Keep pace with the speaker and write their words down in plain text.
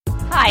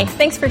Hi,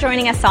 thanks for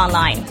joining us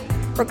online.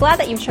 We're glad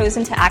that you've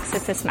chosen to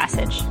access this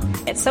message.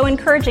 It's so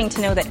encouraging to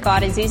know that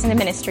God is using the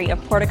ministry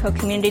of Portico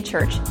Community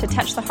Church to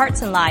touch the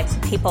hearts and lives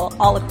of people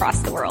all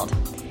across the world.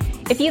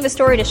 If you have a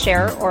story to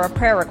share or a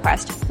prayer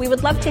request, we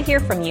would love to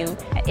hear from you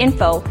at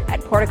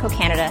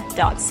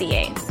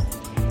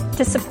info@porticocanada.ca.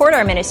 To support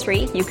our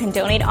ministry, you can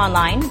donate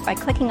online by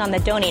clicking on the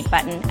donate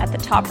button at the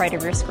top right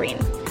of your screen.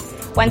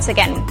 Once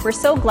again, we're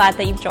so glad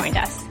that you've joined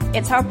us.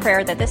 It's our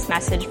prayer that this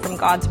message from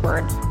God's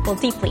Word will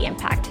deeply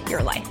impact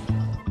your life.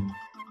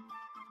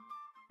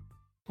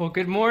 Well,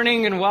 good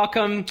morning and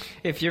welcome.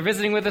 If you're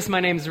visiting with us, my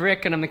name's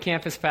Rick and I'm the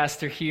campus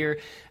pastor here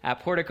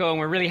at Portico, and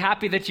we're really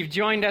happy that you've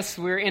joined us.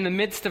 We're in the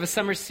midst of a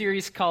summer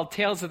series called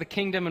Tales of the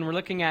Kingdom, and we're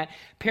looking at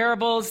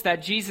parables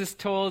that Jesus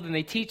told, and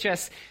they teach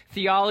us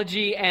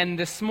theology. And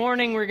this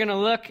morning we're going to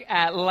look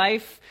at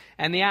life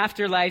and the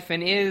afterlife,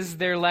 and is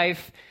there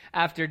life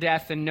after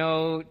death? And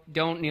no,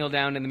 don't kneel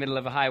down in the middle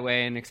of a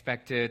highway and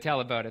expect to tell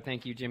about it.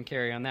 Thank you, Jim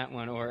Carrey, on that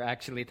one, or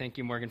actually thank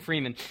you, Morgan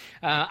Freeman.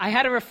 I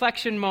had a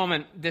reflection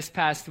moment this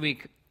past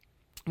week.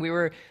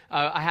 I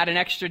had an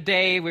extra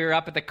day. We were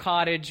up at the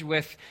cottage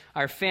with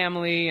our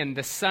family, and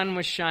the sun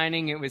was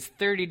shining. It was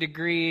 30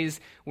 degrees.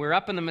 We were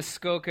up in the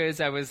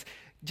Muskokas. I was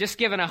just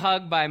given a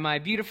hug by my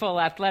beautiful,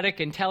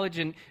 athletic,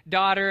 intelligent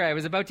daughter. I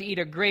was about to eat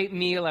a great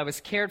meal. I was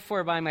cared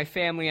for by my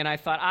family, and I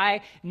thought, I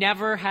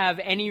never have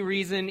any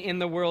reason in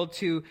the world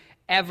to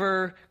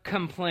ever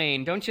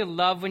complain. Don't you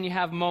love when you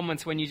have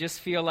moments when you just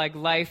feel like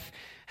life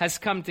has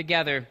come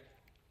together?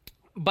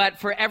 But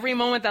for every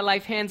moment that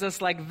life hands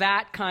us like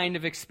that kind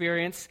of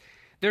experience,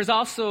 there's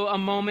also a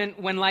moment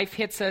when life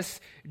hits us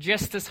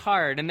just as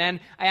hard. And then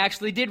I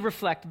actually did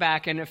reflect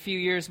back in a few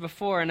years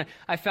before, and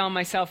I found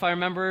myself, I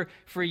remember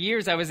for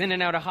years I was in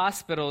and out of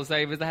hospitals.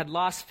 I had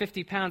lost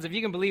 50 pounds. If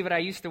you can believe it, I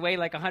used to weigh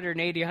like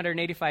 180,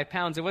 185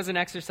 pounds. It wasn't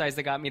exercise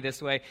that got me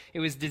this way. It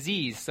was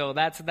disease. So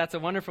that's a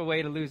wonderful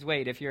way to lose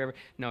weight if you're ever...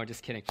 No,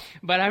 just kidding.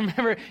 But I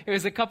remember it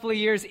was a couple of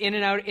years in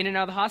and out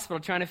of the hospital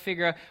trying to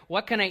figure out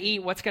what can I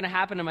eat, what's going to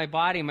happen to my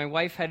body. My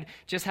wife had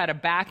just had a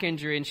back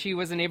injury, and she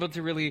wasn't able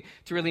to really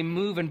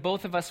move, and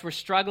both of us were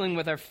struggling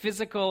with our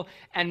physical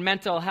and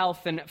mental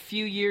health. And a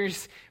few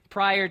years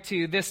prior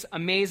to this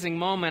amazing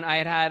moment, I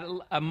had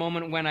a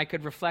moment when I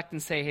could reflect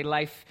and say, hey,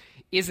 life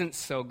isn't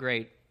so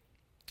great.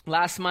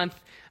 Last month,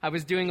 I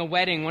was doing a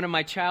wedding. One of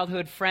my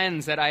childhood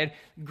friends that I had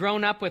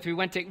grown up with, we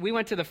went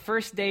to the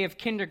first day of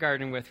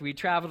kindergarten with. We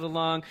traveled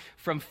along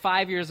from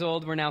 5 years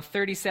old. We're now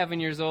 37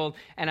 years old,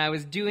 and I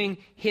was doing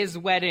his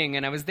wedding,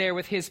 and I was there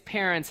with his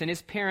parents, and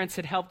his parents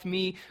had helped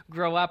me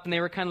grow up, and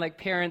they were kind of like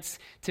parents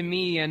to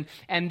me, and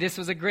this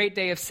was a great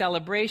day of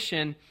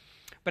celebration.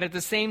 But at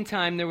the same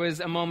time, there was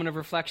a moment of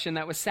reflection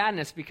that was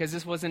sadness, because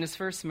this wasn't his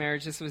first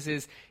marriage. This was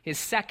his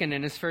second,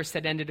 and his first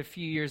had ended a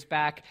few years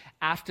back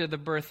after the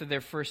birth of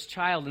their first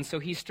child. And so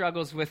he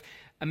struggles with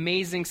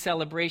amazing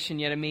celebration,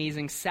 yet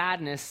amazing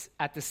sadness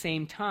at the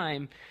same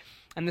time.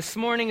 And this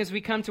morning, as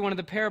we come to one of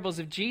the parables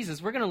of Jesus,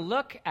 we're going to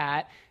look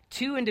at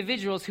two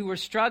individuals who were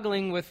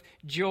struggling with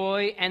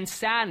joy and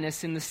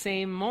sadness in the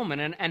same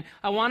moment. And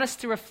I want us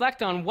to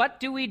reflect on, what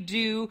do we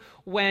do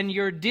when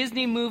your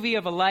Disney movie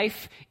of a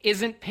life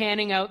isn't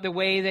panning out the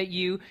way that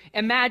you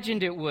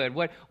imagined it would?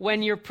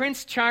 When your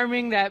Prince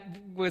Charming that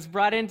was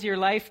brought into your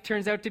life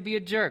turns out to be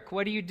a jerk,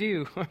 what do you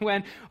do?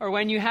 Or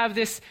when you have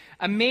this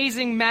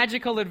amazing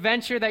magical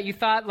adventure that you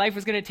thought life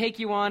was going to take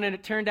you on, and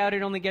it turned out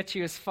it only gets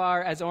you as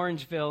far as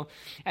Orangeville,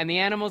 and the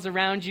animals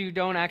around you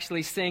don't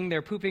actually sing,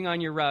 they're pooping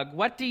on your rug.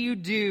 What do you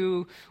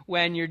do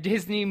when your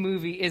Disney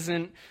movie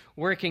isn't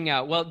working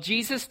out? Well,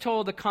 Jesus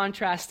told a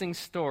contrasting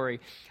story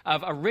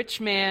of a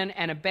rich man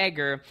and a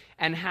beggar,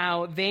 and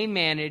how they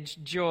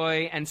managed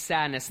joy and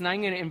sadness. And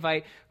I'm going to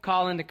invite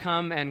Colin to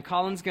come, and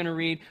Colin's going to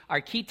read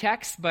our key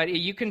text, but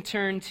you can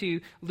turn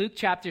to Luke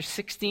chapter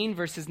 16,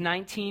 verses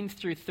 19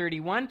 through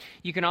 31.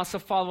 You can also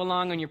follow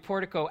along on your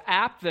Portico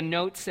app. The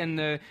notes and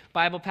the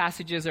Bible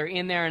passages are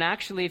in there, and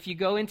actually, if you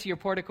go into your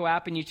Portico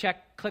app and you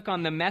click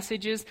on the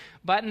messages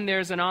button,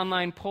 there's an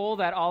online poll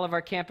that all of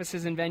our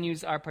campuses and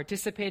venues are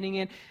participating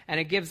in, and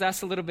it gives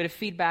us a little bit of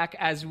feedback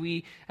as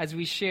we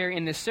share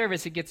in this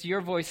service. It gets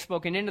your voice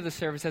spoken into the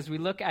service as we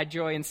look at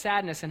joy and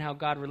sadness and how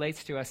God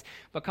relates to us.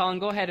 But Colin,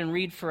 go ahead and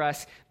read for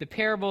us the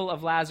parable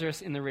of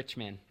Lazarus and the rich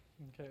man.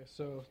 Okay,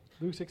 so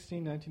Luke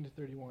 16, 19 to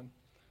 31.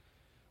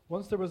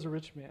 Once there was a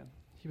rich man.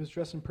 He was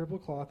dressed in purple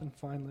cloth and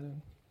fine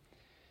linen.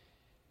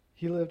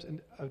 He lived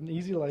an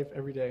easy life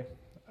every day.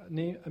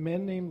 A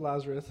man named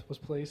Lazarus was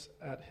placed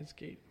at his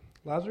gate.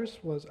 Lazarus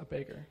was a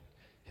beggar.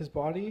 His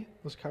body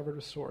was covered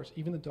with sores.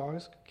 Even the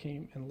dogs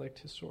came and licked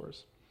his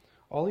sores.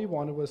 All he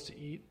wanted was to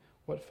eat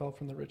what fell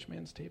from the rich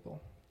man's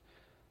table.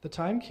 The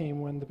time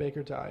came when the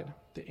beggar died.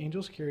 The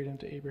angels carried him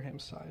to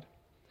Abraham's side.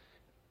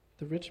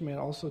 The rich man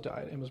also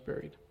died and was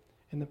buried.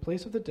 In the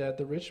place of the dead,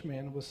 the rich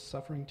man was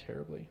suffering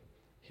terribly.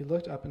 He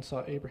looked up and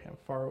saw Abraham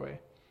far away.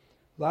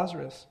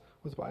 Lazarus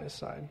was by his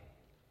side.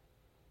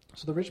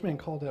 So the rich man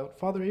called out,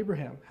 "Father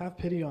Abraham, have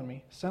pity on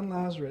me. Send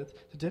Lazarus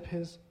to dip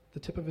the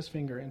tip of his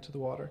finger into the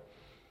water.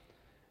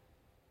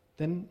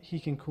 Then he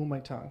can cool my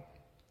tongue.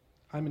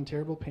 I'm in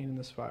terrible pain in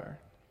this fire."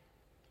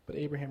 But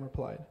Abraham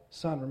replied,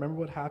 "Son, remember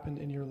what happened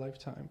in your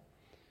lifetime.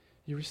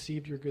 You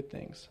received your good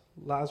things.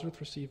 Lazarus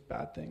received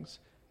bad things.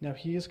 Now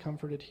he is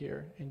comforted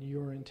here, and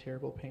you are in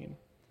terrible pain.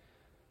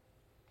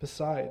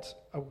 Besides,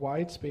 a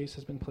wide space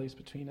has been placed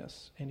between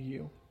us and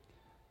you.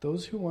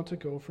 Those who want to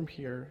go from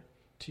here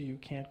to you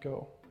can't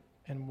go,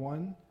 and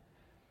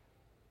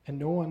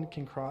no one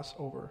can cross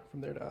over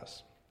from there to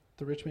us."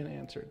 The rich man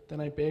answered,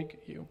 "Then I beg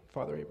you,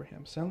 Father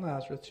Abraham, send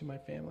Lazarus to my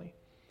family.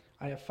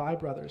 I have 5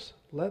 brothers.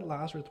 Let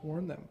Lazarus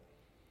warn them.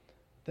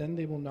 Then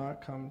they will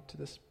not come to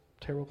this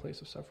terrible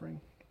place of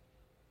suffering."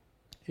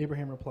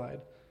 Abraham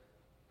replied,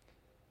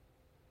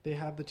 "They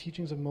have the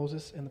teachings of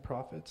Moses and the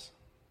prophets.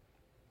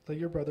 Let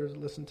your brothers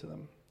listen to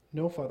them."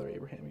 "No, Father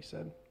Abraham," he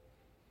said.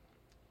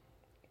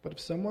 "But if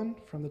someone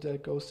from the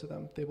dead goes to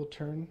them, they will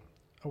turn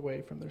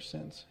away from their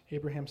sins."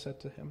 Abraham said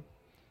to him,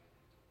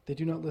 "They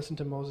do not listen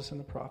to Moses and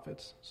the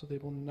prophets, so they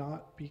will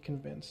not be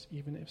convinced,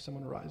 even if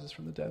someone rises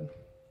from the dead."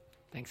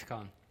 Thanks,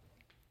 Colin.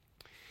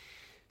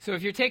 So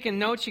if you're taking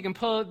notes, you can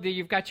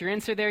you've got your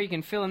insert there, you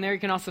can fill in there, you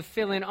can also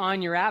fill in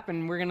on your app,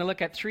 and we're going to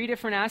look at 3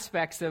 different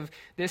aspects of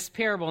this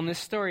parable and this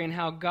story and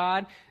how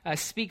God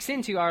speaks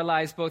into our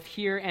lives both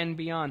here and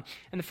beyond.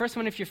 And the first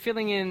one, if you're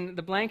filling in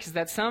the blanks, is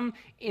that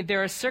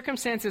there are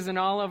circumstances in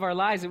all of our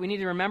lives that we need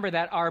to remember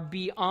that are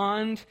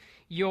beyond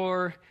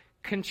your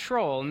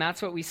control, and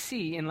that's what we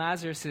see in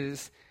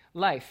Lazarus'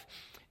 life.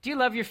 Do you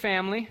love your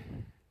family?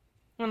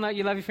 Well,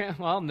 you love your family.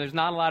 Well, there's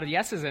not a lot of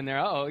yeses in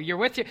there. You're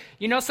with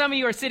some of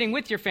you are sitting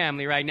with your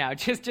family right now.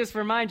 Just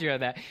remind you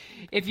of that.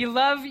 If you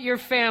love your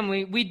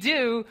family, we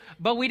do,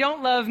 but we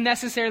don't love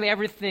necessarily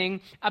everything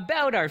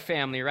about our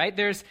family, right?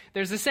 There's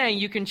a saying,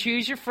 you can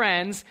choose your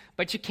friends,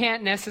 but you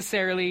can't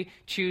necessarily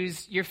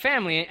choose your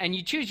family. And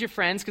you choose your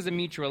friends because of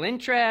mutual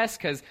interest,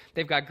 because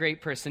they've got great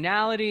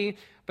personality,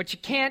 but you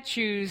can't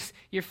choose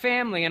your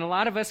family. And a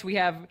lot of us,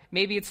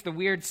 maybe it's the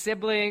weird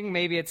sibling,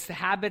 maybe it's the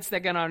habits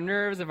that get on our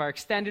nerves of our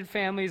extended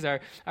families, our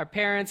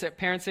parents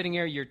sitting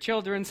here, your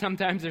children.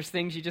 Sometimes there's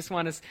things you just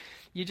want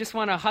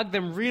to hug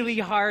them really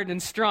hard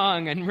and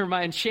strong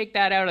and shake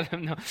that out of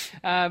them. No.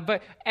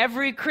 But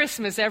every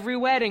Christmas, every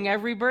wedding,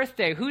 every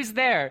birthday, who's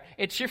there?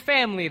 It's your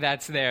family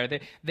that's there.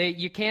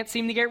 You can't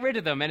seem to get rid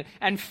of them.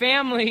 And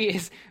family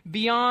is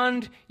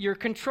beyond your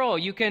control.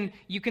 You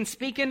can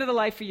speak into the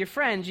life of your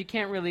friends. You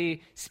can't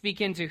really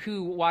speak into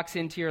who walks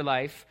into your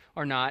life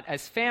or not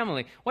as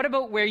family. What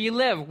about where you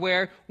live,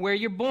 where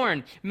you're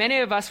born? Many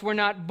of us were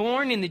not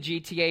born in the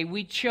GTA.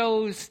 We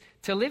chose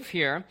to live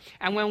here.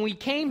 And when we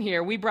came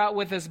here, we brought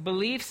with us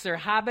beliefs or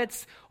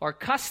habits or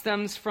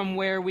customs from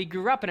where we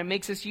grew up. And it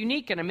makes us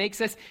unique and it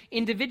makes us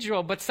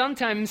individual. But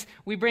sometimes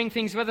we bring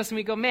things with us and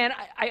we go, man,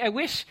 I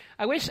wish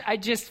I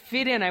just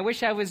fit in. I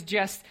wish I was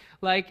just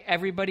like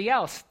everybody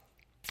else.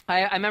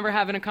 I remember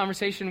having a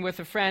conversation with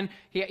a friend.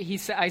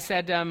 I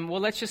said, well,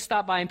 let's just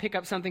stop by and pick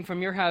up something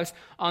from your house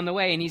on the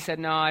way. And he said,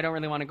 no, I don't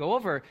really want to go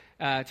over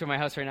to my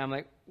house right now. I'm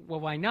like, well,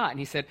 why not? And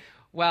he said,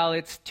 well,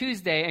 it's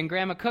Tuesday, and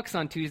Grandma cooks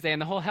on Tuesday,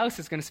 and the whole house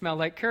is going to smell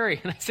like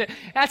curry. And I said,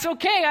 that's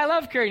okay, I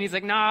love curry. And he's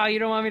like, no, you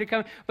don't want me to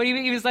come. But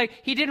he was like,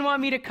 he didn't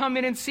want me to come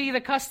in and see the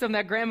custom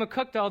that Grandma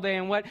cooked all day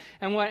and what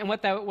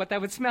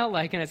that would smell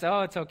like. And I said,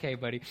 oh, it's okay,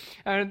 buddy.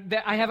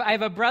 I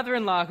have a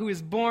brother-in-law who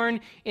is born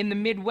in the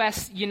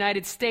Midwest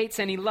United States,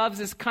 and he loves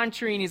his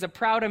country, and he's a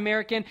proud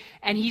American,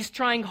 and he's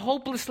trying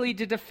hopelessly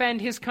to defend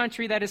his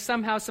country that is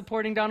somehow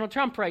supporting Donald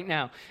Trump right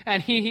now.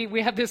 And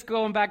we have this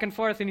going back and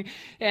forth,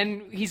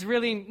 and he's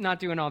really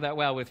not doing all that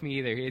well with me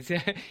either.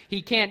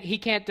 He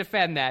can't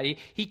defend that.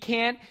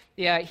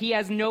 He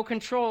has no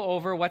control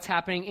over what's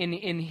happening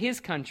in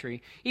his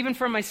country. Even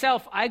for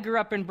myself, I grew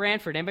up in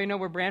Brantford. Anybody know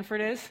where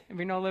Brantford is?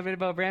 Anybody know a little bit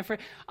about Brantford?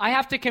 I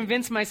have to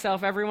convince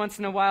myself every once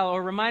in a while,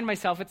 or remind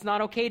myself, it's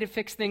not okay to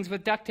fix things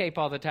with duct tape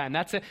all the time.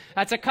 That's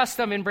a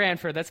custom in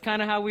Brantford. That's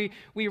kind of how we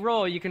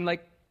roll. You can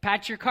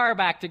patch your car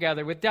back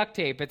together with duct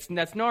tape.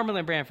 That's normal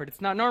in Brantford. It's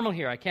not normal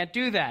here. I can't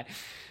do that.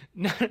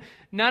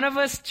 None of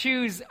us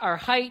choose our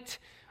height,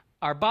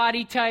 our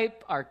body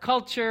type, our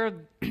culture,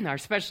 our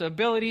special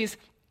abilities.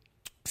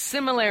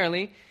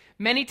 Similarly,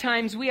 many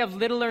times we have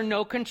little or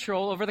no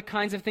control over the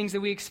kinds of things that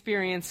we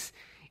experience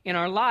in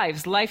our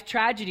lives. Life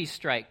tragedy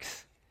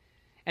strikes.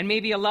 And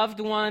maybe a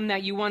loved one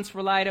that you once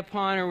relied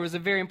upon or was a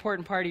very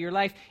important part of your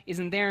life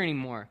isn't there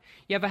anymore.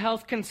 You have a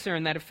health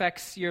concern that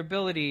affects your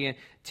ability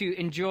to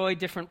enjoy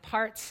different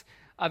parts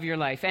of your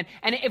life. And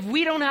if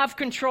we don't have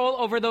control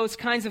over those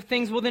kinds of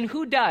things, well, then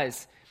who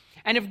does?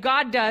 And if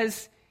God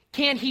does,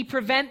 can't he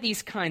prevent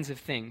these kinds of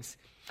things?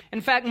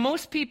 In fact,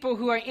 most people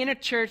who are in a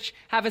church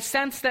have a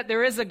sense that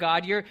there is a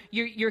God.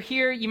 You're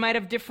here, you might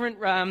have different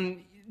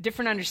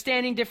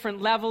understanding,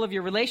 different level of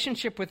your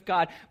relationship with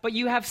God, but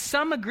you have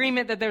some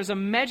agreement that there's a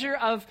measure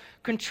of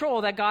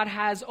control that God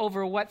has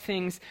over what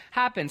things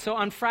happen. So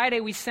on Friday,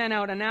 we sent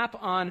out an app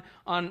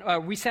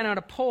we sent out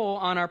a poll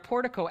on our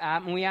Portico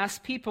app, and we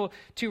asked people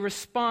to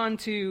respond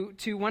to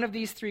one of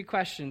these 3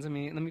 questions. Let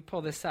me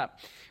pull this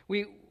up.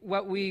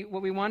 What we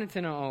wanted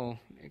to know.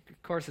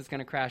 Of course, it's going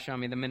to crash on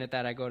me the minute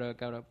that I go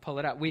to pull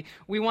it up. We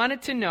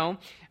wanted to know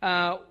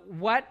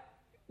what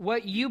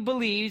you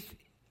believe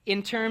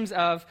in terms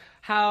of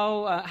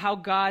how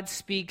God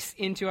speaks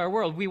into our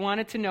world. We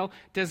wanted to know,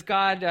 does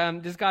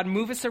God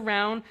move us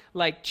around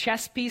like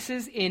chess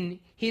pieces in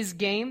his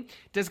game?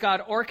 Does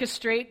God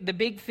orchestrate the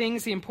big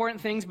things, the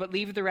important things, but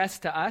leave the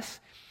rest to us?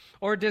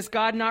 Or does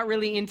God not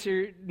really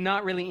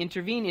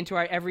intervene into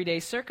our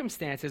everyday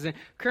circumstances? And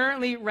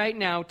currently, right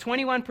now,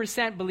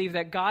 21% believe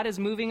that God is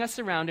moving us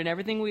around, and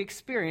everything we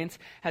experience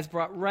has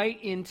brought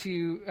right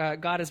into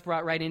God has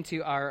brought right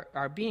into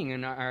our being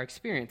and our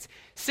experience.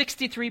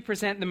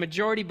 63%, the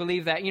majority,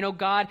 believe that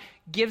God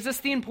gives us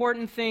the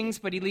important things,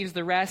 but he leaves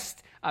the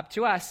rest up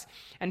to us.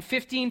 And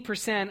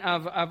 15%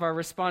 of our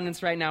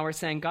respondents right now are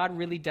saying God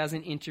really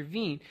doesn't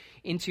intervene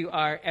into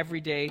our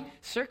everyday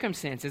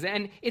circumstances.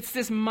 And it's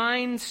this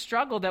mind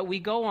struggle that we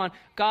go on.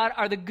 God,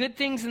 are the good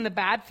things and the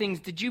bad things,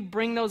 did you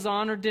bring those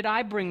on, or did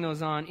I bring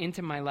those on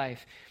into my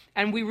life?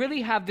 And we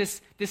really have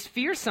this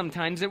fear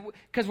sometimes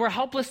because we're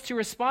helpless to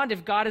respond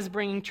if God is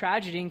bringing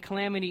tragedy and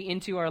calamity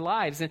into our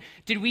lives. And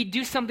did we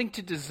do something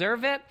to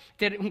deserve it?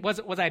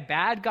 Was I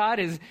bad, God?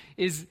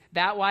 Is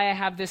that why I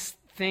have this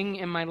thing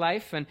in my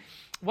life? And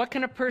what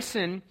can a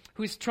person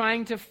who's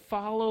trying to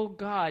follow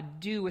God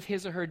do with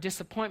his or her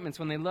disappointments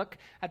when they look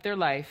at their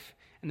life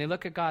and they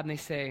look at God and they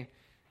say,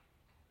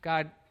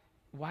 God,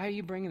 why are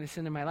you bringing this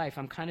into my life?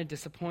 I'm kind of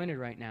disappointed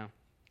right now.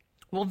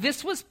 Well,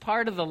 this was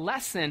part of the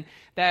lesson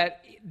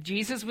that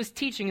Jesus was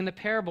teaching in the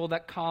parable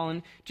that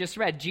Colin just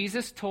read.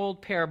 Jesus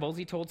told parables,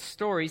 he told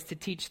stories to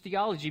teach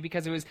theology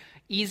because it was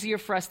easier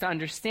for us to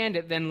understand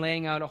it than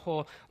laying out a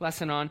whole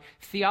lesson on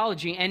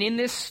theology. And in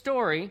this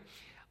story,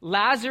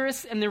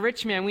 Lazarus and the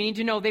rich man, we need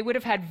to know, they would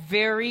have had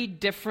very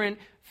different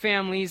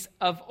families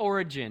of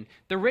origin.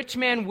 The rich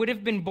man would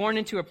have been born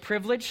into a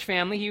privileged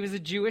family. He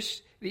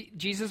was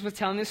Jesus was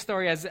telling this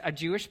story as a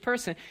Jewish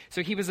person,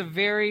 so he was a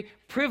very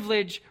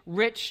privileged,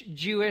 rich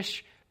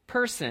Jewish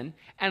person.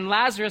 And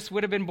Lazarus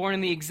would have been born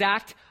in the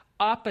exact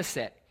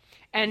opposite.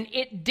 And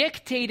it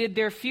dictated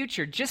their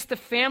future. Just the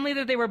family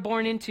that they were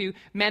born into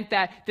meant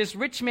that this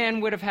rich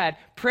man would have had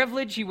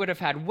privilege, he would have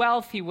had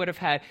wealth, he would have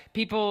had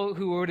people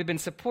who would have been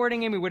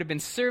supporting him, who would have been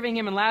serving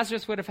him, and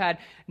Lazarus would have had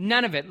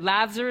none of it.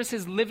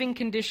 Lazarus' living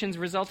conditions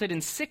resulted in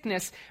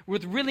sickness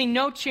with really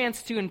no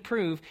chance to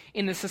improve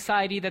in the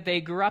society that they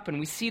grew up in.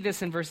 We see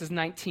this in verses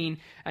 19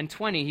 and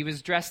 20. He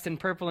was dressed in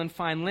purple and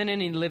fine linen,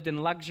 he lived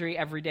in luxury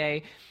every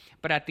day.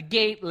 But at the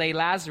gate lay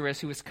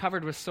Lazarus, who was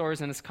covered with sores,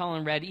 and as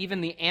Colin read,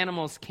 even the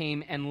animals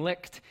came and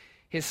licked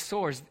his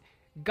sores.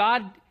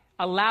 God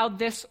allowed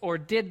this, or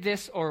did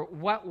this, or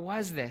what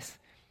was this?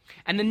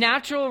 And the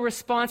natural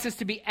response is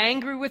to be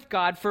angry with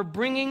God for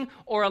bringing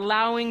or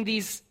allowing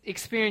these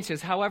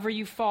experiences, however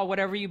you fall,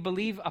 whatever you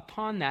believe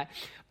upon that.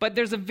 But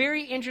there's a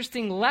very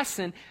interesting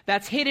lesson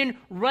that's hidden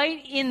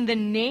right in the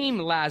name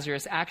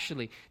Lazarus,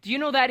 actually. Do you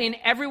know that in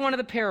every one of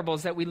the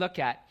parables that we look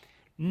at,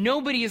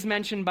 nobody is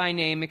mentioned by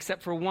name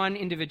except for one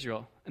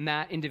individual, and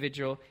that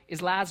individual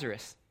is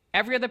Lazarus.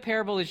 Every other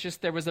parable is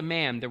just there was a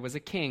man, there was a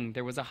king,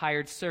 there was a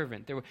hired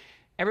servant.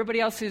 Everybody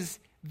else is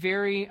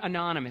very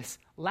anonymous.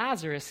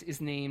 Lazarus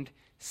is named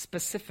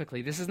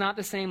specifically. This is not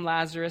the same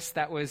Lazarus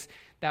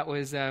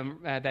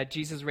that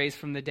Jesus raised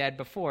from the dead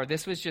before.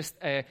 This was just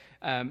a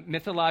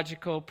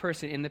mythological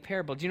person in the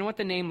parable. Do you know what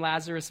the name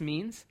Lazarus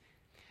means?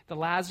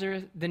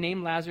 The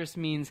name Lazarus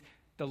means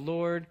the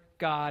Lord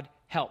God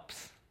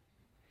helps.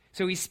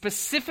 So he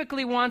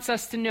specifically wants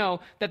us to know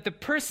that the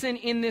person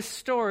in this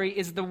story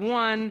is the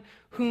one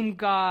whom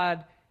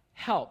God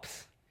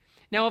helps.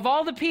 Now, of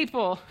all the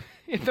people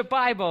in the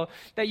Bible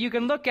that you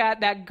can look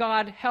at that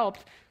God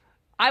helped,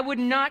 I would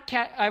not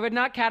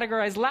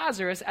categorize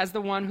Lazarus as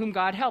the one whom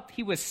God helped.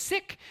 He was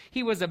sick,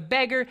 he was a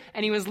beggar,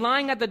 and he was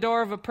lying at the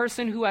door of a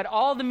person who had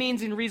all the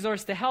means and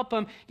resource to help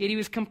him, yet he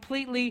was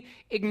completely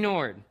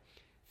ignored.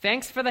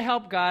 Thanks for the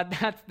help, God.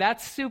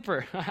 That's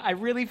super. I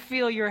really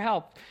feel your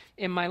help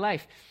in my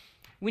life.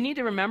 We need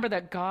to remember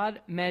that God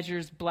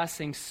measures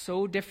blessings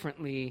so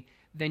differently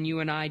than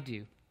you and I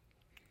do.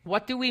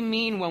 What do we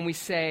mean when we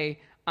say,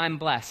 I'm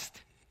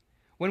blessed?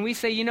 When we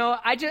say,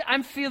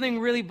 I'm feeling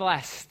really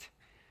blessed.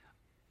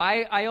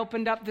 I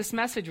opened up this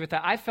message with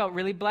that. I felt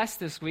really blessed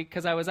this week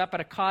because I was up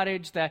at a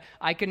cottage that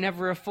I could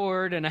never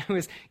afford, and I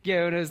was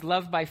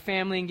loved by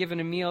family and given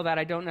a meal that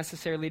I don't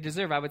necessarily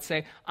deserve. I would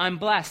say, I'm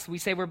blessed. We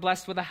say we're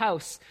blessed with a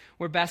house.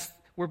 We're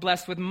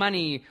blessed with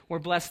money. We're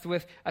blessed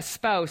with a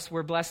spouse.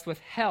 We're blessed with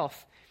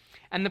health.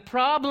 And the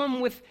problem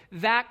with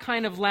that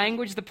kind of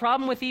language, the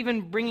problem with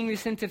even bringing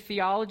this into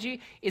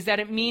theology, is that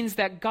it means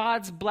that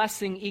God's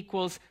blessing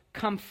equals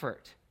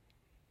comfort.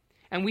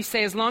 And we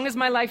say, as long as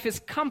my life is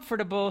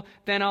comfortable,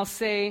 then I'll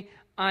say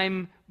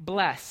I'm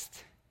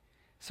blessed.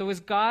 So is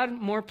God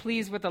more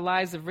pleased with the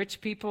lives of rich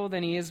people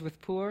than he is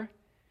with poor?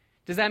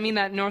 Does that mean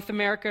that North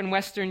America and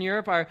Western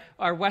Europe,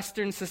 our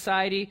Western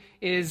society,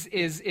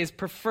 is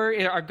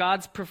preferred, are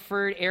God's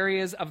preferred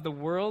areas of the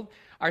world?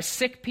 Are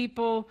sick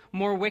people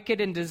more wicked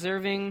and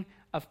deserving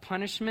of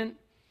punishment?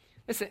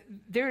 Listen,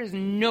 there is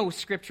no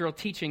scriptural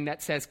teaching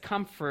that says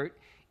comfort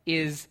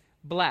is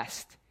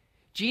blessed.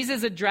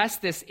 Jesus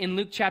addressed this in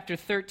Luke chapter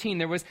 13.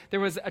 There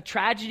was a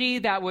tragedy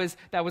that was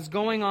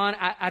going on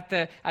at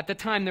the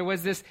time. There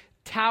was this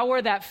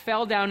tower that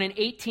fell down and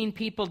 18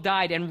 people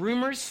died, and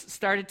rumors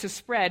started to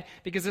spread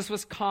because this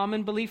was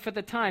common belief at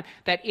the time,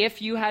 that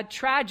if you had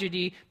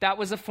tragedy, that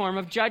was a form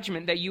of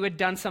judgment, that you had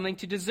done something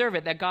to deserve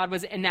it, that God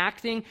was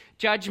enacting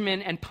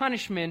judgment and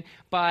punishment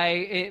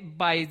by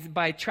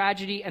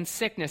tragedy and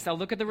sickness. Now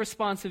look at the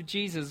response of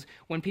Jesus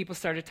when people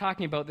started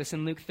talking about this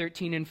in Luke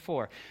 13 and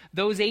 4.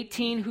 Those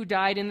 18 who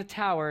died in the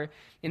tower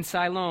in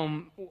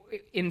Siloam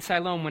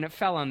when it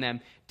fell on them,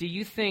 do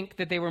you think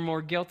that they were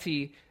more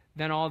guilty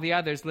than all the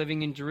others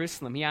living in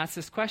Jerusalem? He asked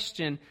this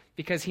question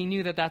because he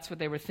knew that that's what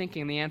they were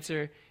thinking. The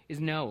answer is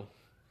no.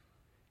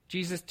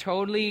 Jesus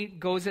totally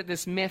goes at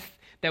this myth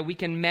that we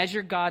can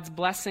measure God's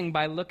blessing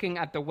by looking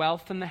at the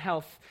wealth and the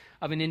health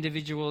of an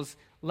individual's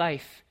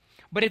life.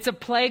 But it's a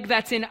plague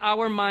that's in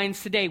our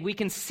minds today. We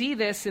can see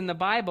this in the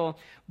Bible,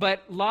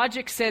 but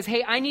logic says,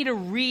 hey, I need a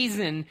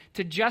reason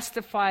to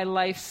justify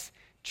life's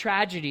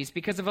tragedies.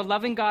 Because if a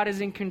loving God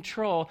is in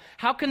control,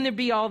 how can there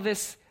be all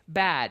this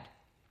bad?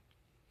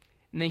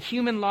 And the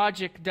human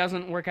logic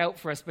doesn't work out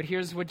for us. But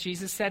here's what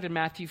Jesus said in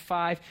Matthew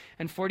 5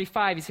 and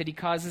 45. He said he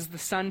causes the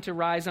sun to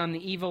rise on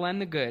the evil and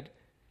the good,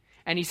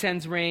 and he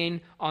sends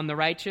rain on the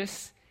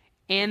righteous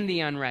and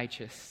the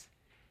unrighteous.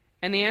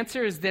 And the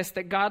answer is this,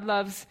 that God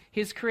loves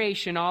his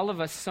creation, all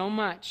of us, so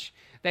much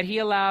that he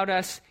allowed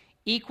us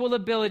equal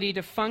ability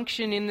to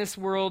function in this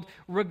world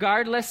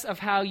regardless of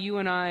how you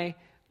and I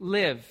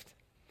lived.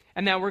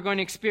 And that we're going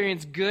to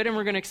experience good and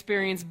we're going to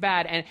experience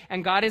bad.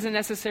 And God isn't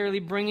necessarily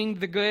bringing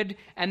the good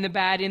and the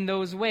bad in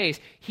those ways.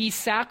 He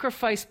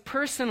sacrificed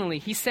personally.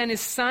 He sent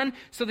his son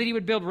so that he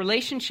would build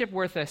relationship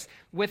with us.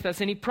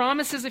 And he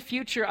promises a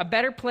future, a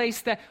better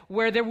place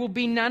where there will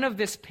be none of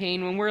this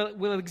pain, when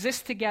we'll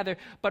exist together.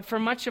 But for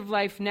much of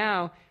life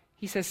now,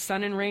 he says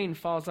sun and rain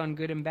falls on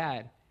good and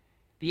bad.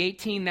 The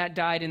 18 that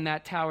died in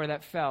that tower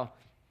that fell,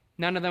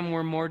 none of them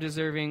were more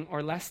deserving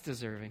or less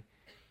deserving.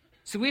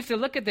 So we have to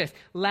look at this.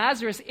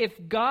 Lazarus, if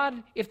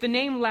the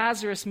name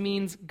Lazarus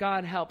means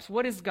God helps,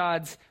 what is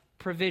God's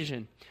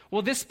provision?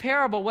 Well, this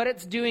parable, what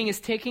it's doing is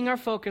taking our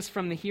focus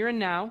from the here and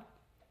now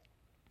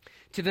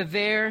to the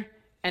there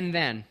and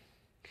then.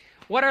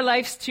 What are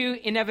life's two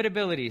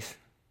inevitabilities?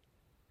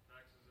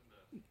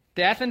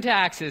 Death and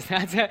taxes.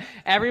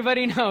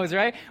 Everybody knows,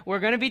 right? We're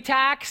going to be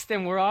taxed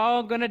and we're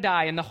all going to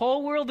die. And the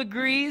whole world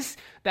agrees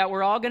that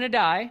we're all going to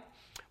die.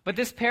 But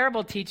this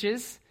parable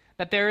teaches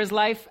that there is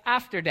life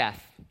after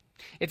death.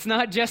 It's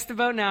not just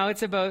about now,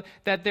 it's about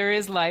that there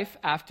is life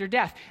after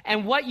death.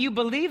 And what you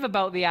believe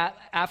about the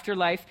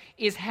afterlife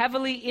is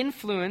heavily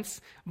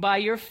influenced by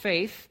your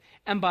faith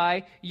and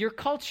by your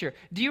culture.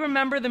 Do you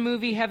remember the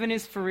movie Heaven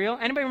is for Real?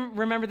 Anybody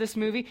remember this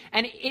movie?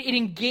 And it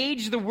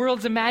engaged the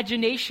world's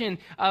imagination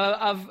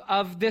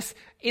of this.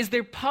 Is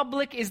there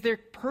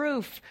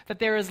proof that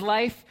there is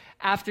life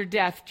after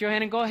death?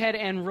 Johanna, go ahead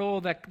and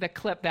roll the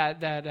clip,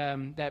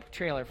 that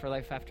trailer for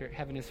Life After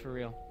Heaven is for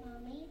Real.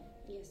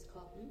 Yes,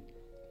 Colton?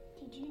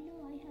 Did you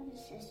know I have a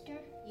sister?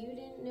 You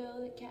didn't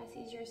know that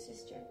Cassie's your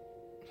sister?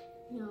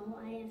 No,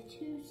 I have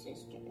two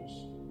sisters.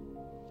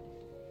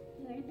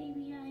 You had a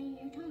baby die in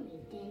your tummy,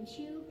 didn't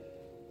you?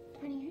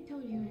 Honey, who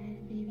told you I had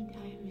a baby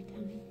die in my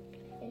tummy?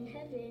 In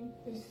heaven,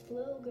 this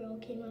little girl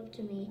came up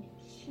to me.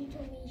 She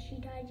told me she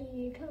died in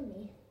your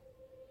tummy.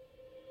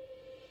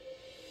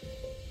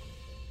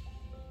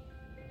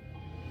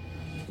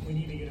 We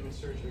need to get him in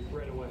surgery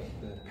right away.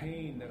 The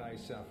pain that I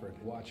suffered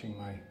watching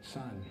my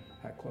son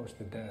that close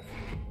to death.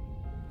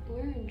 We're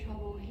in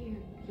trouble here.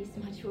 He's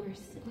much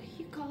worse. Will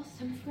you call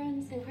some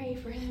friends and pray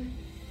for him?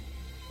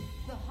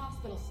 The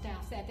hospital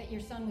staff said that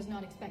your son was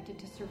not expected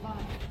to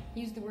survive.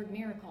 Used the word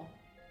miracle.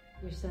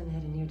 Your son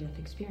had a near-death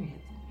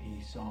experience.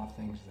 He saw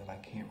things that I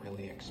can't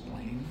really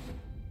explain.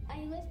 I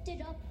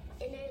lifted up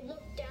and I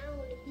looked down.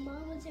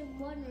 Mom was in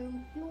one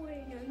room, you were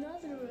in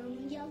another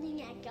room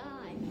yelling at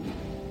God.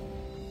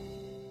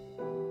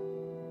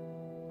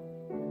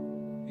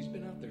 He's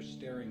been out there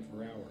staring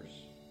for hours.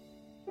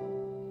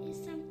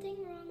 Is something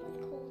wrong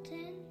with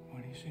Colton?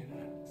 Why do you say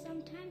that?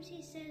 Sometimes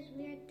he says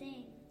weird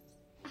things.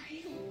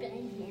 I've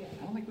been here.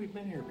 I don't think we've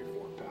been here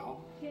before,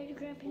 pal. You had a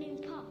grandpa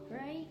named Pop,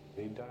 right?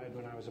 He died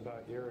when I was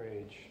about your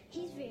age.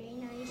 He's very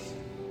nice.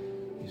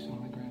 You saw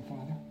my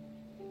grandfather?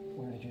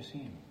 Where did you see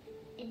him?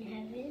 In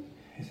heaven?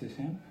 Is this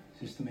him?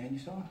 Is this the man you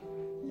saw?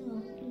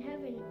 No, in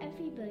heaven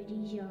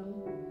everybody's young.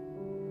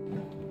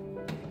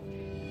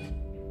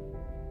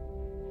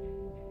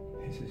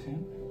 Is this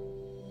him?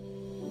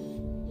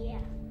 Yeah,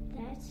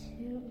 that's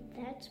him.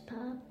 That's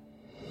Pop.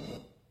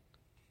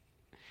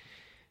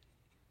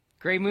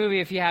 Great movie.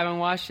 If you haven't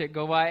watched it,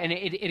 go watch. And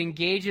it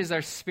engages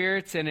our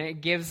spirits, and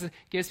it gives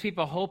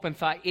people hope and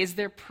thought. Is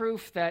there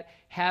proof that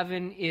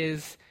heaven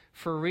is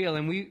for real?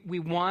 And we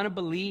want to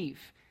believe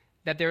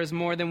that there is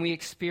more than we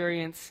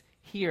experience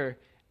here.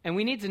 And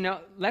we need to know.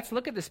 Let's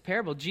look at this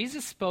parable.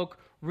 Jesus spoke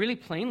really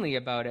plainly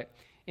about it.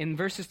 In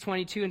verses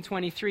 22 and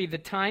 23, the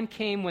time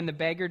came when the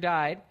beggar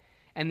died,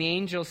 and the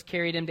angels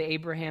carried him to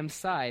Abraham's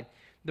side.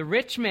 The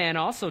rich man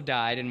also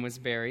died and was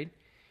buried.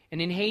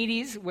 And in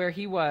Hades, where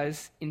he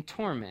was in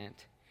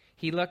torment,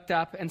 he looked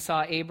up and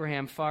saw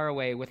Abraham far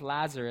away with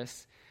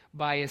Lazarus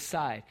by his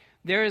side.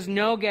 There is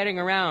no getting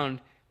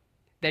around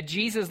that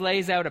Jesus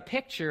lays out a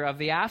picture of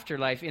the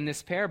afterlife in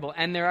this parable.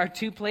 And there are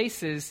two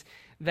places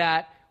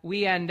that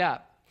we end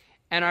up.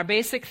 And our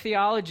basic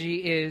theology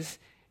is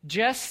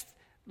just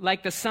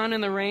like the sun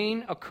and the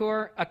rain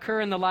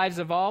occur in the lives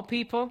of all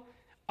people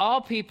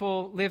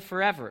live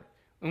forever.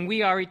 And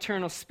we are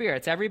eternal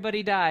spirits.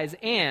 Everybody dies,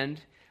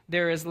 and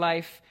there is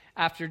life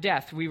after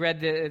death. We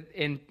read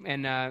in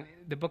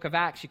the book of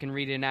Acts. You can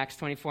read it in Acts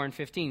 24 and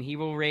 15. He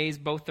will raise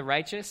both the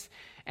righteous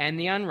and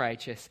the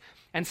unrighteous.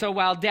 And so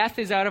while death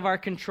is out of our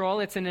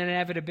control, it's an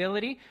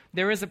inevitability,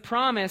 there is a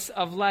promise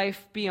of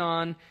life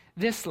beyond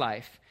this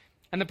life.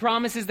 And the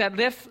promise is that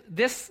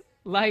this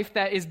life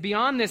that is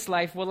beyond this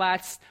life will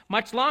last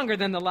much longer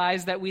than the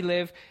lives that we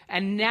live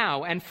and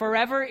now. And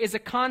forever is a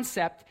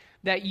concept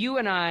that you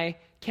and I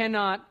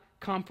cannot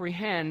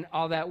comprehend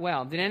all that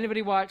well. Did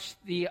anybody watch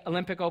the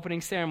Olympic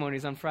opening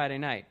ceremonies on Friday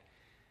night?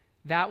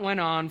 That went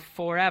on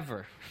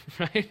forever,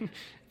 right?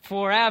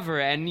 Forever,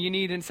 and you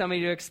need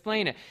somebody to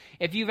explain it.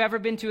 If you've ever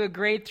been to a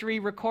grade 3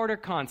 recorder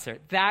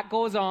concert, that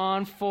goes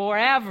on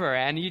forever,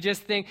 and you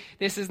just think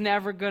this is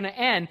never going to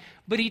end.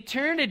 But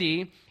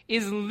eternity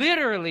is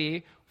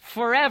literally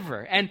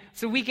forever. And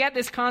so we get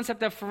this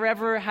concept that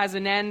forever has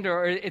an end,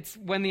 or it's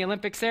when the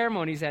Olympic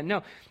ceremonies end.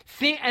 No.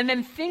 And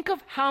then think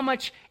of how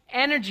much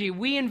energy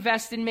we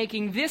invest in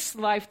making this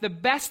life the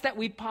best that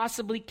we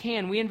possibly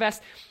can. We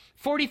invest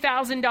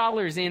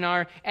 $40,000 in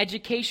our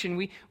education.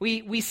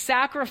 We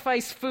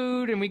sacrifice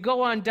food, and we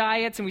go on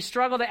diets, and we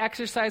struggle to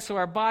exercise so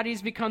our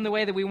bodies become the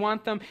way that we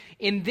want them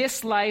in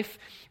this life.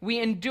 We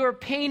endure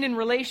pain in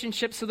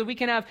relationships so that we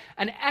can have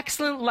an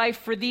excellent life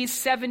for these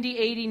 70,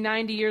 80,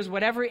 90 years,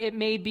 whatever it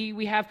may be.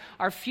 We have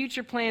our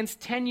future plans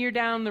 10 years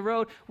down the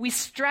road. We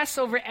stress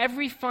over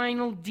every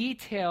final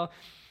detail.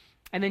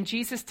 And then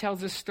Jesus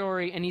tells a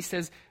story, and he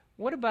says,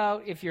 what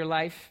about if your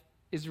life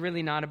is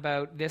really not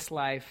about this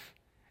life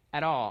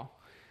at all?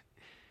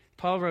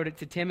 Paul wrote it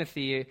to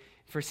Timothy,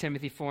 1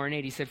 Timothy 4 and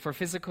 8. He said, for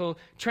physical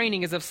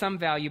training is of some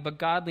value, but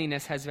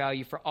godliness has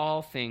value for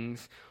all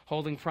things,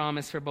 holding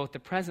promise for both the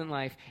present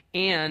life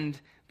and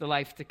the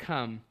life to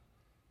come.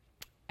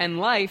 And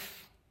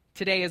life,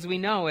 today as we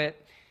know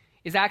it,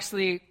 is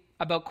actually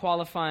about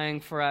qualifying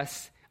for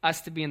us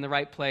to be in the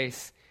right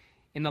place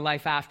in the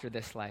life after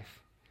this life.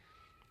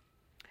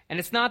 And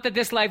it's not that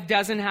this life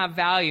doesn't have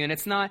value, and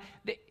it's not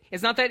that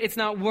it's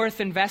not worth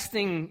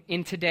investing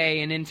in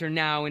today and into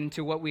now,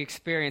 into what we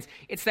experience.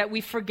 It's that we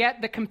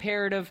forget the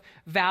comparative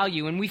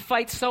value, and we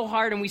fight so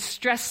hard and we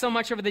stress so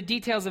much over the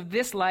details of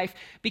this life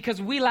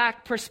because we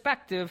lack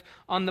perspective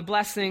on the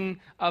blessing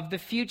of the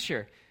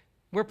future.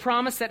 We're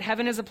promised that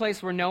heaven is a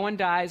place where no one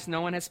dies,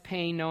 no one has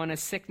pain, no one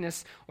has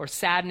sickness or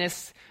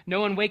sadness,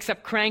 no one wakes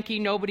up cranky,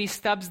 nobody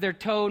stubs their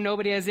toe,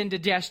 nobody has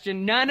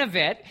indigestion, none of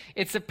it.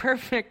 It's a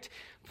perfect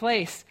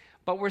place.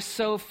 But we're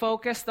so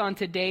focused on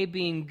today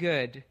being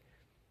good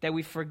that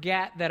we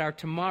forget that our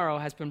tomorrow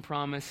has been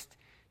promised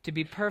to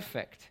be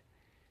perfect.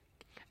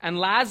 And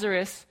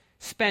Lazarus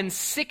spends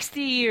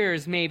 60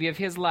 years maybe of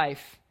his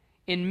life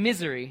in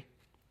misery,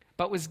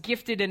 but was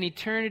gifted an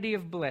eternity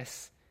of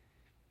bliss.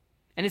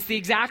 And it's the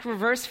exact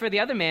reverse for the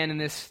other man in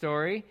this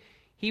story.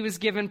 He was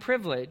given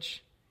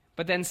privilege,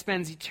 but then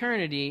spends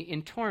eternity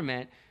in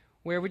torment.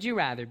 Where would you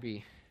rather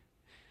be?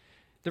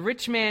 The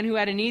rich man who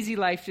had an easy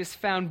life just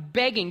found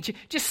begging to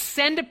just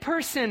send a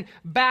person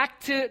back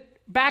to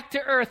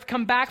earth,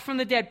 come back from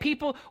the dead.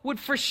 People would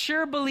for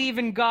sure believe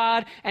in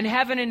God and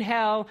heaven and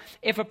hell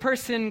if a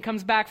person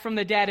comes back from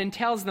the dead and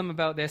tells them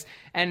about this.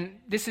 And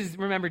this is,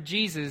 remember,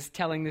 Jesus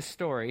telling this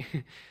story,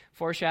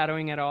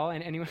 foreshadowing it all.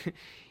 And anyway,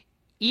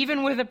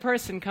 even with a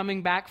person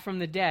coming back from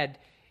the dead,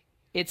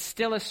 it's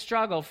still a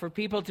struggle for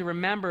people to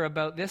remember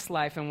about this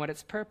life and what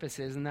its purpose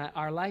is, and that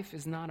our life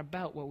is not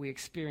about what we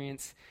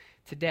experience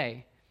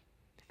today.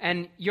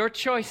 And your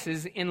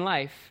choices in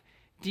life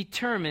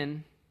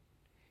determine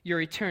your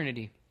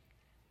eternity.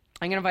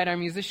 I'm going to invite our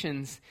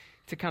musicians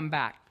to come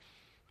back.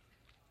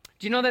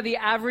 Do you know that the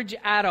average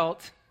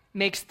adult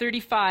makes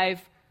 35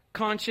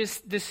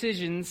 conscious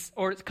decisions,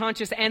 or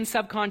conscious and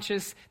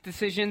subconscious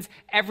decisions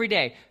every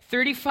day?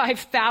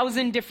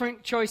 35,000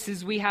 different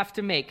choices we have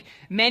to make.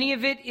 Many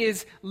of it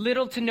is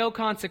little to no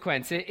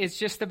consequence. It's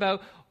just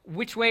about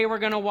which way we're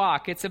going to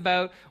walk. It's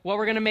about what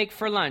we're going to make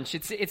for lunch.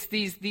 It's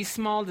these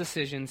small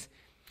decisions.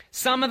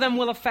 Some of them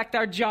will affect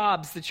our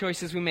jobs, the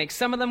choices we make.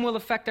 Some of them will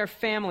affect our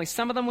family.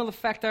 Some of them will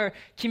affect our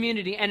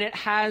community, and it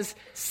has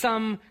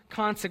some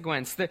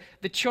consequence.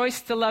 The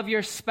choice to love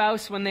your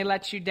spouse when they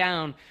let you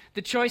down.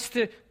 The choice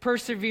to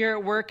persevere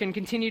at work and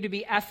continue to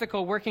be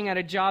ethical, working at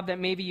a job that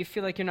maybe you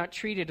feel like you're not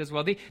treated as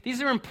well.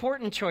 These are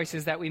important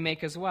choices that we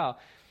make as well.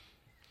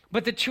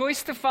 But the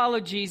choice to follow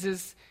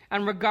Jesus,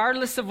 and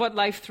regardless of what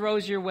life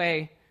throws your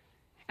way,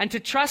 and to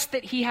trust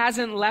that he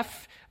hasn't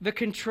left the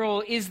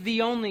control, is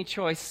the only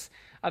choice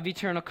of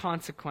eternal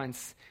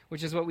consequence,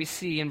 which is what we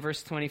see in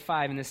verse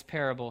 25 in this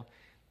parable.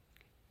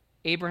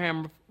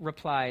 Abraham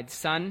replied,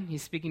 "Son,"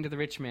 he's speaking to the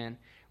rich man,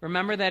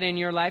 remember that in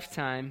your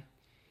lifetime,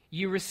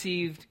 you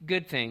received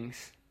good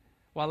things,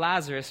 while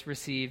Lazarus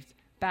received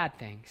bad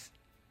things.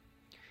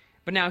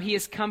 But now he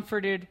is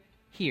comforted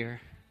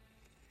here,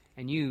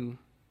 and you,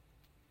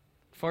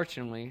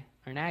 fortunately,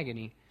 are in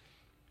agony.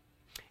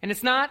 And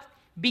it's not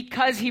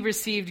because he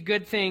received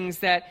good things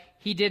that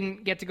he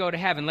didn't get to go to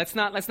heaven. Let's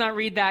not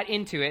read that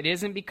into it. It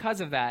isn't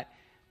because of that.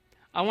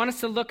 I want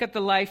us to look at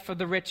the life of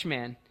the rich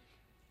man.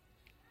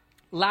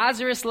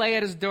 Lazarus lay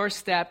at his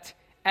doorstep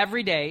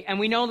every day, and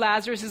we know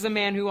Lazarus is a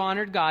man who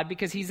honored God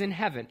because he's in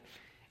heaven.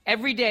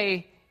 Every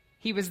day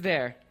he was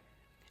there.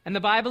 And the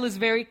Bible is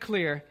very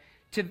clear.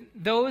 To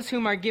those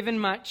whom are given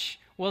much,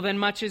 well, then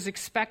much is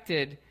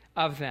expected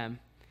of them.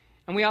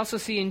 And we also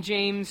see in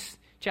James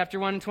chapter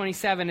 1 and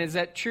 27 is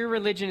that true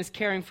religion is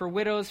caring for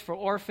widows, for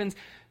orphans,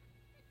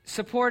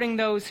 supporting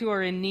those who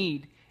are in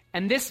need.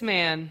 And this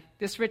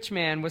rich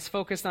man, was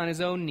focused on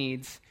his own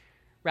needs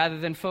rather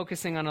than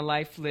focusing on a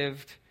life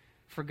lived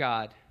for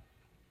God.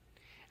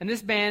 And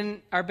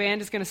our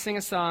band is going to sing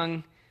a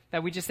song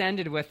that we just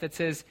ended with that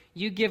says,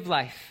 "You give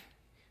life,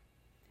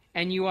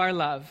 and you are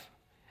love,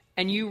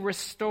 and you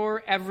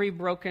restore every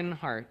broken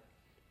heart."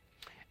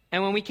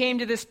 And when we came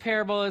to this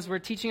parable, as we're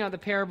teaching out the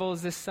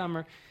parables this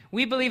summer,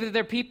 we believe that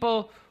there are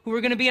people who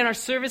are going to be in our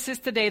services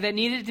today that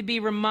needed to be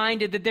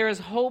reminded that there is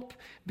hope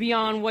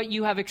beyond what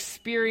you have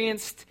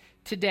experienced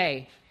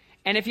today.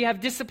 And if you have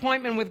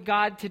disappointment with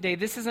God today,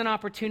 this is an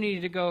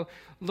opportunity to go,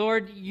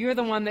 "Lord, you're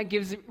the one that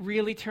gives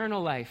real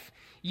eternal life.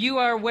 You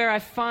are where I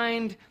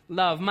find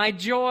love. My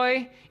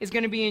joy is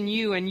going to be in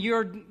you, and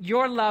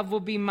your love will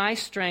be my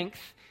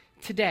strength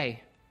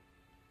today."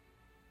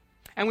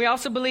 And we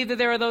also believe that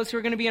there are those who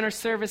are going to be in our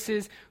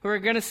services who are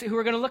going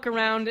to look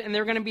around, and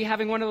they're going to be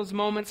having one of those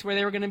moments where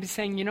they were going to be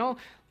saying,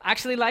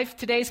 actually life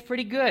today is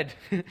pretty good.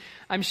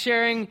 I'm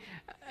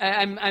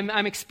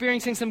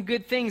experiencing some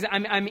good things.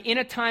 I'm in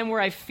a time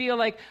where I feel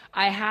like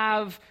I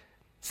have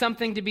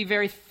something to be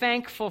very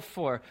thankful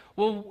for.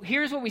 Well,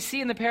 here's what we see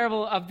in the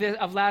parable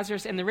of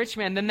Lazarus and the rich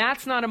man. Then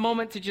that's not a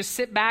moment to just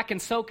sit back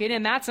and soak it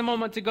in. That's a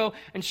moment to go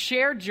and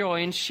share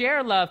joy and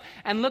share love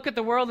and look at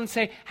the world and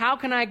say, how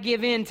can I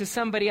give in to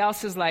somebody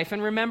else's life?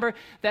 And remember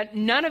that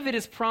none of it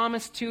is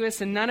promised to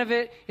us, and none of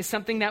it is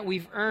something that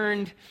we've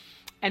earned,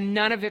 and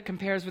none of it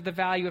compares with the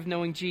value of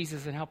knowing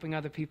Jesus and helping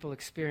other people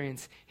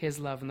experience his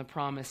love and the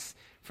promise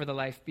for the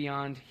life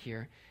beyond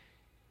here.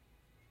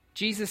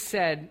 Jesus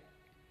said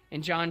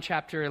in John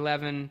chapter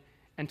 11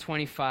 and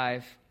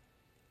 25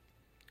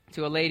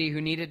 to a lady who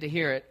needed to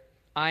hear it,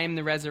 "I am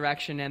the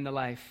resurrection and the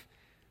life.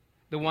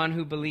 The one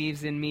who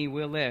believes in me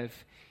will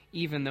live,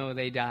 even though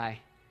they die."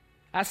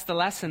 That's the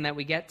lesson that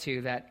we get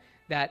to,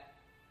 that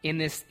in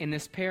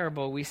this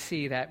parable we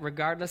see that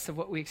regardless of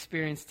what we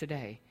experience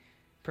today,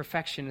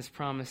 perfection is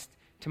promised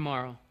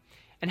tomorrow.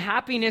 And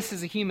happiness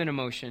is a human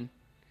emotion.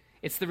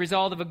 It's the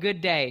result of a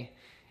good day.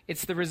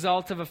 It's the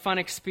result of a fun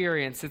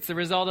experience. It's the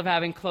result of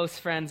having close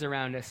friends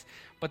around us.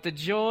 But the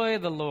joy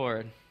of the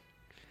Lord,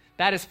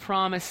 that is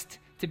promised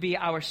to be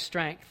our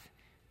strength.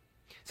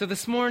 So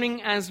this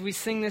morning, as we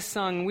sing this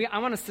song, I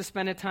want us to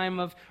spend a time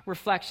of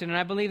reflection. And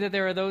I believe that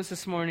there are those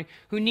this morning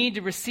who need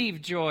to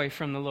receive joy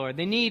from the Lord.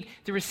 They need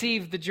to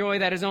receive the joy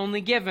that is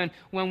only given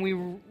when we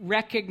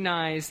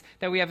recognize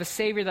that we have a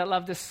Savior that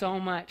loved us so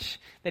much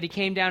that he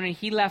came down and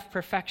he left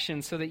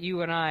perfection so that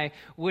you and I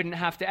wouldn't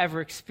have to ever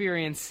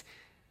experience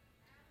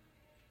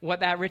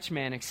what that rich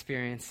man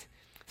experienced.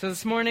 So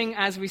this morning,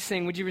 as we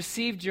sing, would you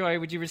receive joy?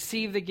 Would you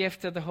receive the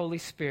gift of the Holy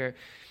Spirit?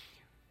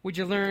 Would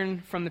you learn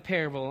from the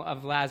parable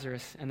of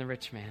Lazarus and the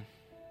rich man?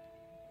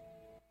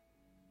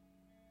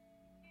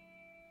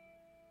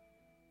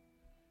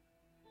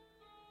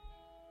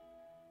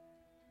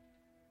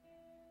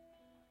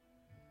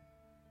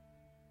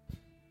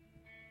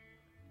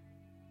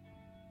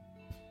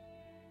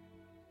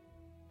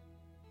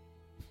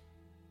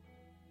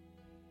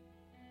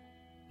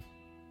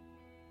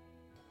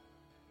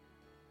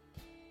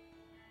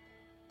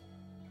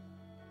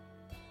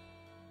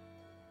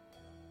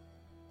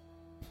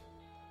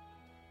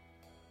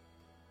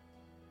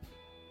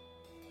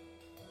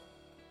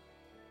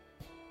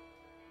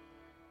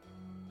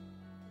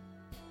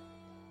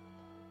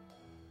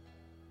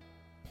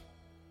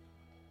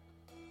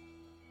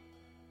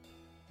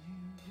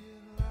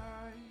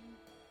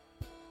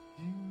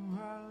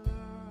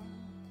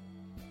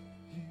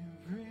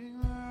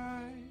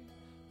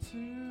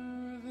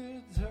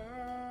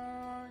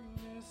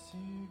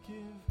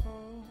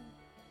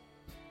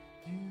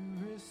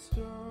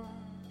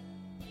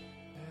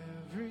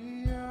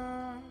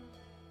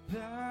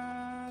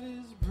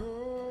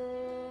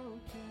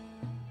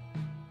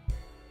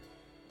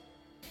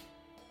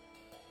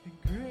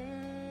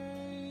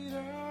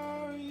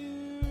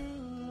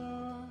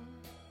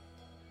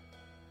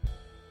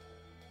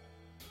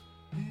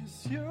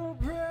 Your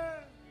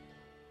breath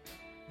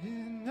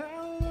in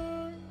our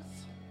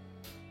lungs,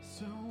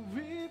 so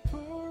we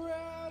pour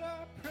out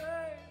our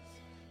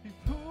praise. We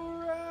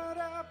pour out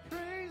our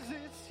praise.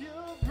 It's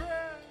your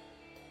breath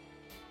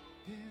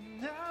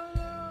in our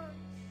lungs,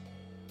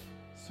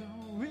 so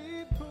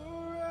we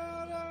pour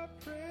out our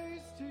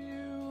praise to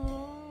you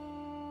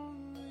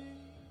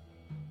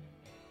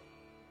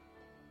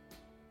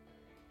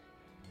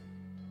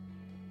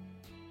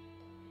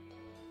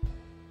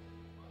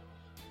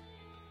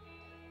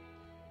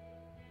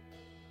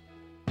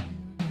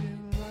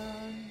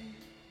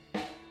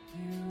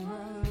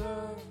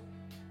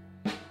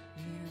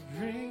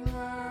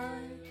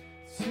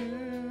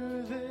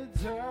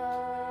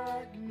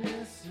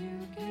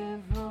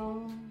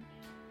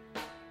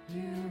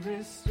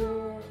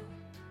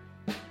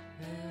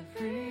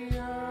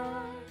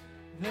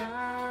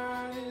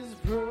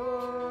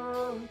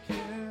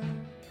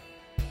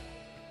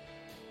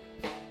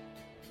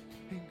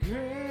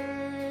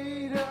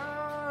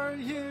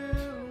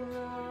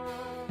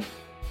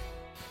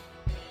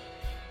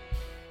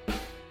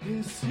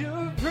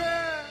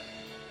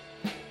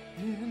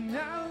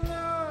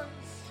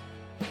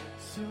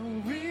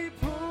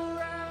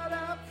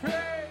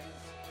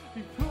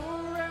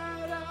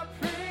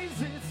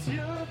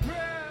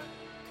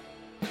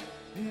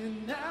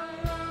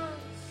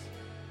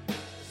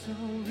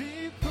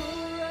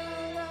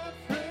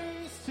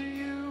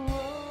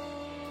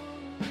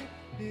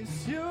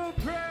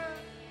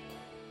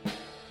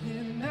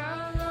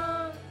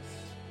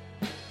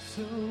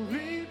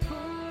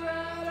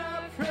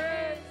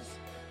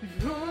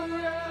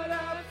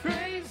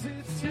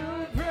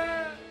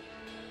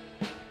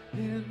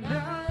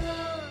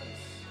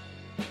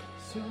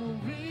So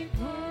we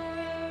pour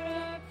out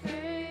our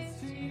praise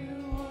to you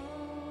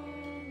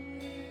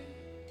only.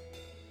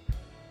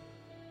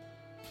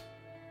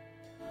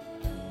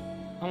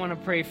 I want to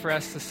pray for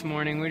us this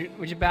morning.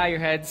 Would you bow your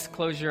heads,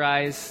 close your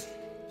eyes?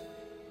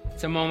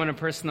 It's a moment of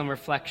personal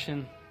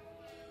reflection.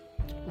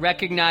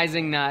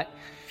 Recognizing that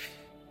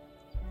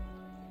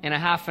in a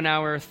half an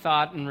hour of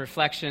thought and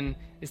reflection,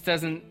 this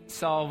doesn't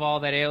solve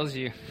all that ails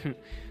you.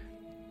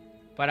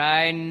 But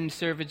I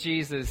serve a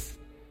Jesus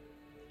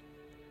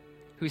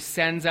who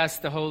sends us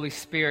the Holy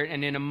Spirit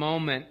and in a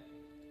moment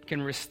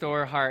can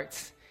restore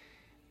hearts.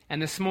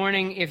 And this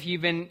morning, if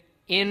you've been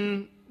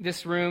in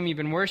this room, you've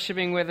been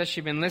worshiping with us,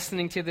 you've been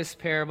listening to this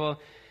parable,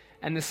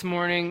 and this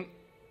morning,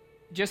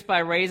 just by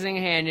raising a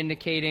hand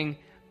indicating,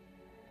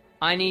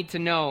 I need to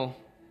know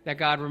that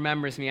God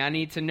remembers me. I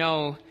need to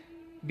know,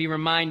 be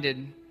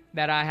reminded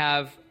that I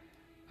have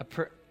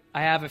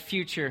a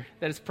future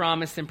that is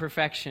promised in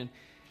perfection.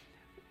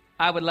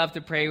 I would love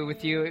to pray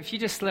with you. If you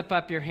just slip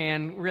up your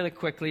hand really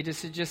quickly,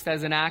 just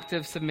as an act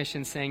of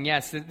submission, saying,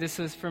 yes, this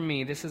is for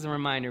me. This is a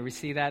reminder. We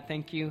see that.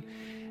 Thank you.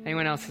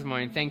 Anyone else this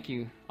morning? Thank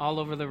you. All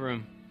over the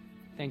room.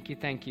 Thank you.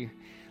 Thank you.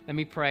 Let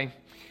me pray.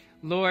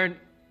 Lord,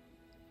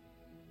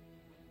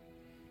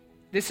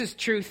 this is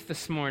truth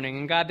this morning.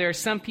 And God, there are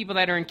some people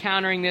that are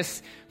encountering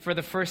this for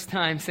the first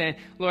time, saying,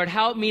 Lord,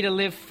 help me to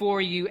live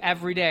for you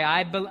every day.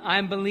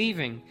 I'm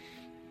believing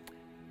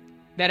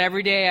that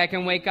every day I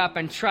can wake up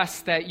and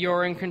trust that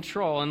you're in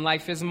control and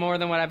life is more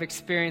than what I've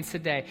experienced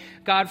today.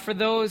 God, for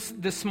those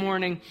this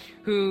morning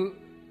who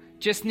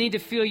just need to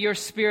feel your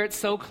Spirit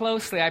so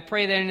closely, I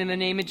pray that in the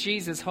name of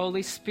Jesus,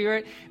 Holy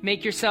Spirit,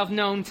 make yourself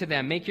known to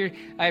them.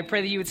 I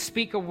pray that you would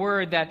speak a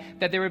word, that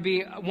there would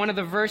be one of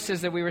the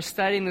verses that we were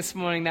studying this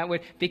morning that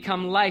would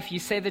become life. You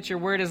say that your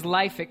word is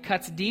life. It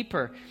cuts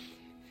deeper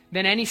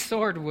than any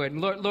sword would.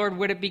 Lord,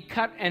 would it be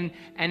cut and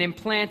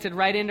implanted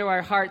right into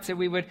our hearts, that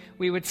we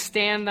would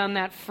stand on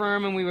that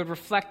firm and we would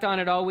reflect on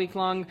it all week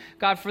long.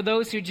 God, for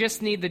those who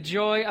just need the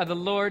joy of the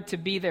Lord to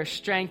be their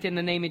strength, in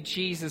the name of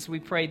Jesus,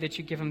 we pray that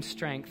you give them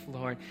strength,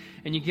 Lord,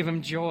 and you give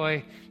them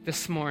joy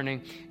this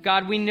morning.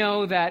 God, we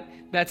know that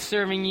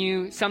serving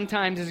you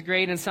sometimes is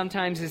great and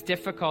sometimes is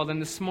difficult.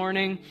 And this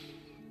morning,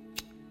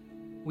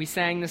 we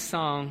sang the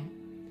song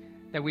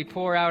that we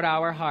pour out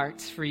our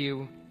hearts for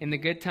you in the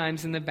good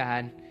times and the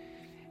bad.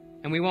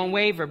 And we won't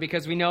waver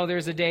because we know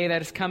there's a day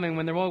that is coming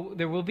when there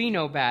will be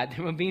no bad,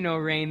 there will be no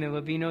rain, there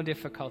will be no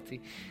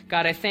difficulty.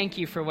 God, I thank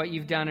you for what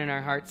you've done in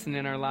our hearts and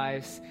in our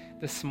lives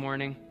this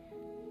morning.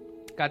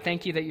 God,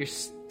 thank you that you're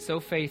so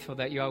faithful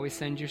that you always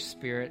send your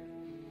Spirit.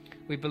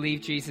 We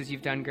believe, Jesus,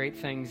 you've done great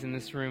things in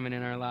this room and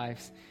in our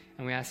lives.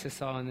 And we ask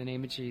this all in the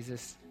name of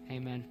Jesus.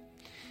 Amen.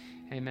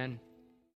 Amen.